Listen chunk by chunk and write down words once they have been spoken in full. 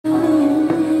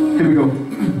Here we go.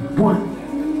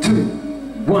 1, 2,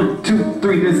 1, 2,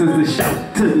 3. This is a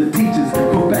shout to the teachers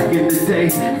from back in the day.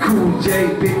 Cool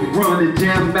J, Big Ron and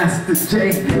Jam Master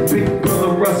J, Big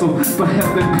Brother Russell for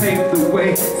helping pave the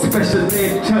way. Special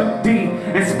Ed Chuck D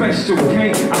and Special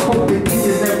K. I hope that each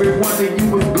and every one of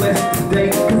you was blessed today.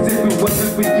 Cause if it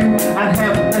wasn't for you, I'd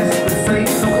have less to say.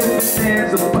 So if it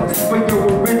stands a bucks for your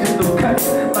original cuts,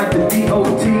 like the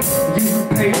DOT, you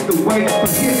paved the way for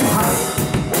hip hop.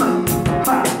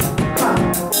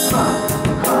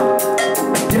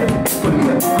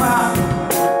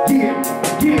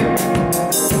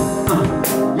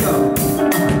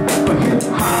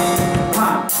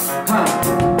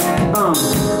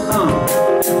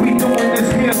 We doing this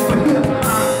here for hip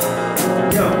hop.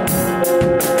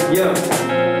 Yo,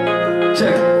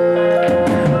 check it.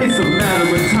 It's a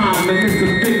matter of time and it's a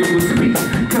bigger of speech.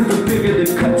 Cause the bigger the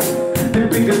cuts, the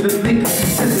bigger the leaks.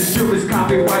 As the surest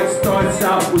copyright starts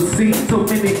out with C. So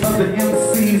many other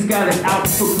MCs got it out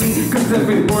for me. Cause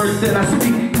every word that I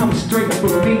speak comes straight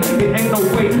from me. It ain't no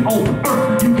way on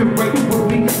earth you can break with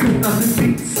me. Cause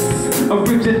nothing beats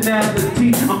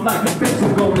originality. I'm like a bitch,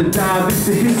 I'm gonna dive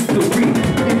into history.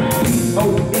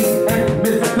 M.P.O.E. and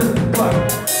Mr. Buck,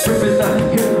 ripping the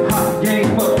hip-hop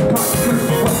game apart. Cause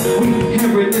what we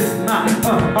hearing is not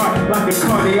art. Like a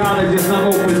cardiologist, I'm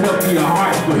opening up your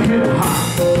heart for hip-hop.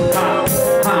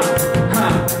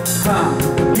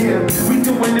 Yeah, we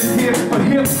doing this here for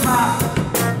hip-hop.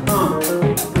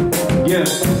 Yeah,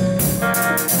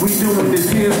 we doing this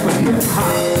here for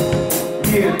hip-hop.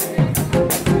 Yeah.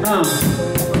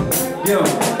 Yo,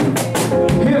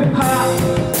 hip-hop,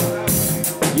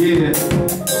 yeah,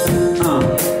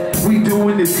 we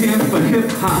doing this here for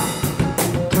hip-hop.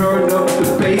 Turn up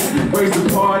the bass, raise the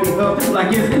party up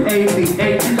like it's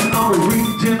 88. I'ma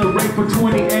regenerate for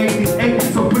 2088.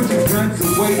 So put your guns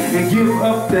away and give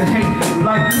up the hate.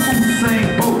 Like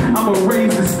Usain Bolt, I'ma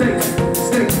raise the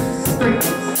stakes.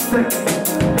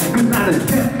 Cause now the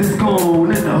depth is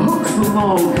gone and the hook's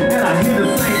along. And I hear the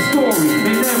same story in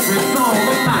every song.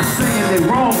 I'm not saying they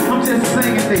wrong, I'm just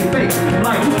saying they fake.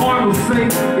 Like Arnold say,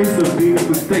 it's a big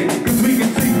mistake. Cause we can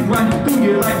see right through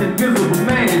you like the invisible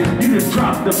man. You just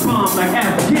dropped the bomb like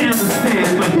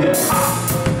Afghanistan. But hip hop,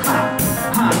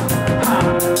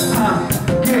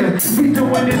 yeah, we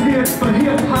doing this here for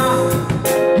hip hop.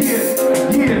 Yeah,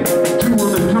 two on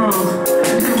the drums.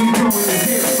 And we doing this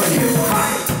here for hip hop.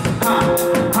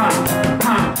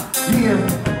 Yeah,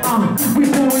 we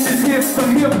doing this here for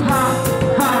hip hop.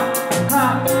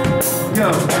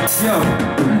 Yo,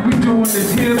 we doing this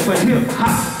here for hip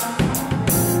hop.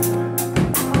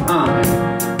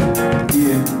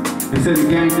 Yeah, they said the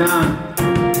game done.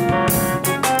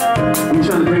 We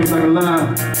trying to bring it back alive.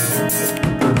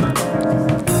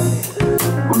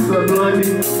 What's up,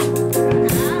 Blondie?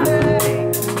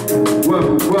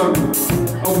 Welcome.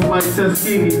 Open mic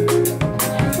Tuskegee.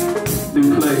 New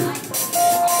place.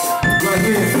 Right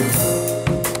here.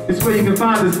 It's where you can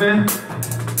find us, man.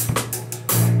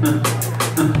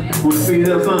 Wanna speed it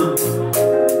up, son?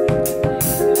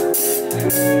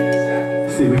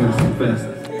 See if we got some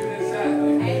faster.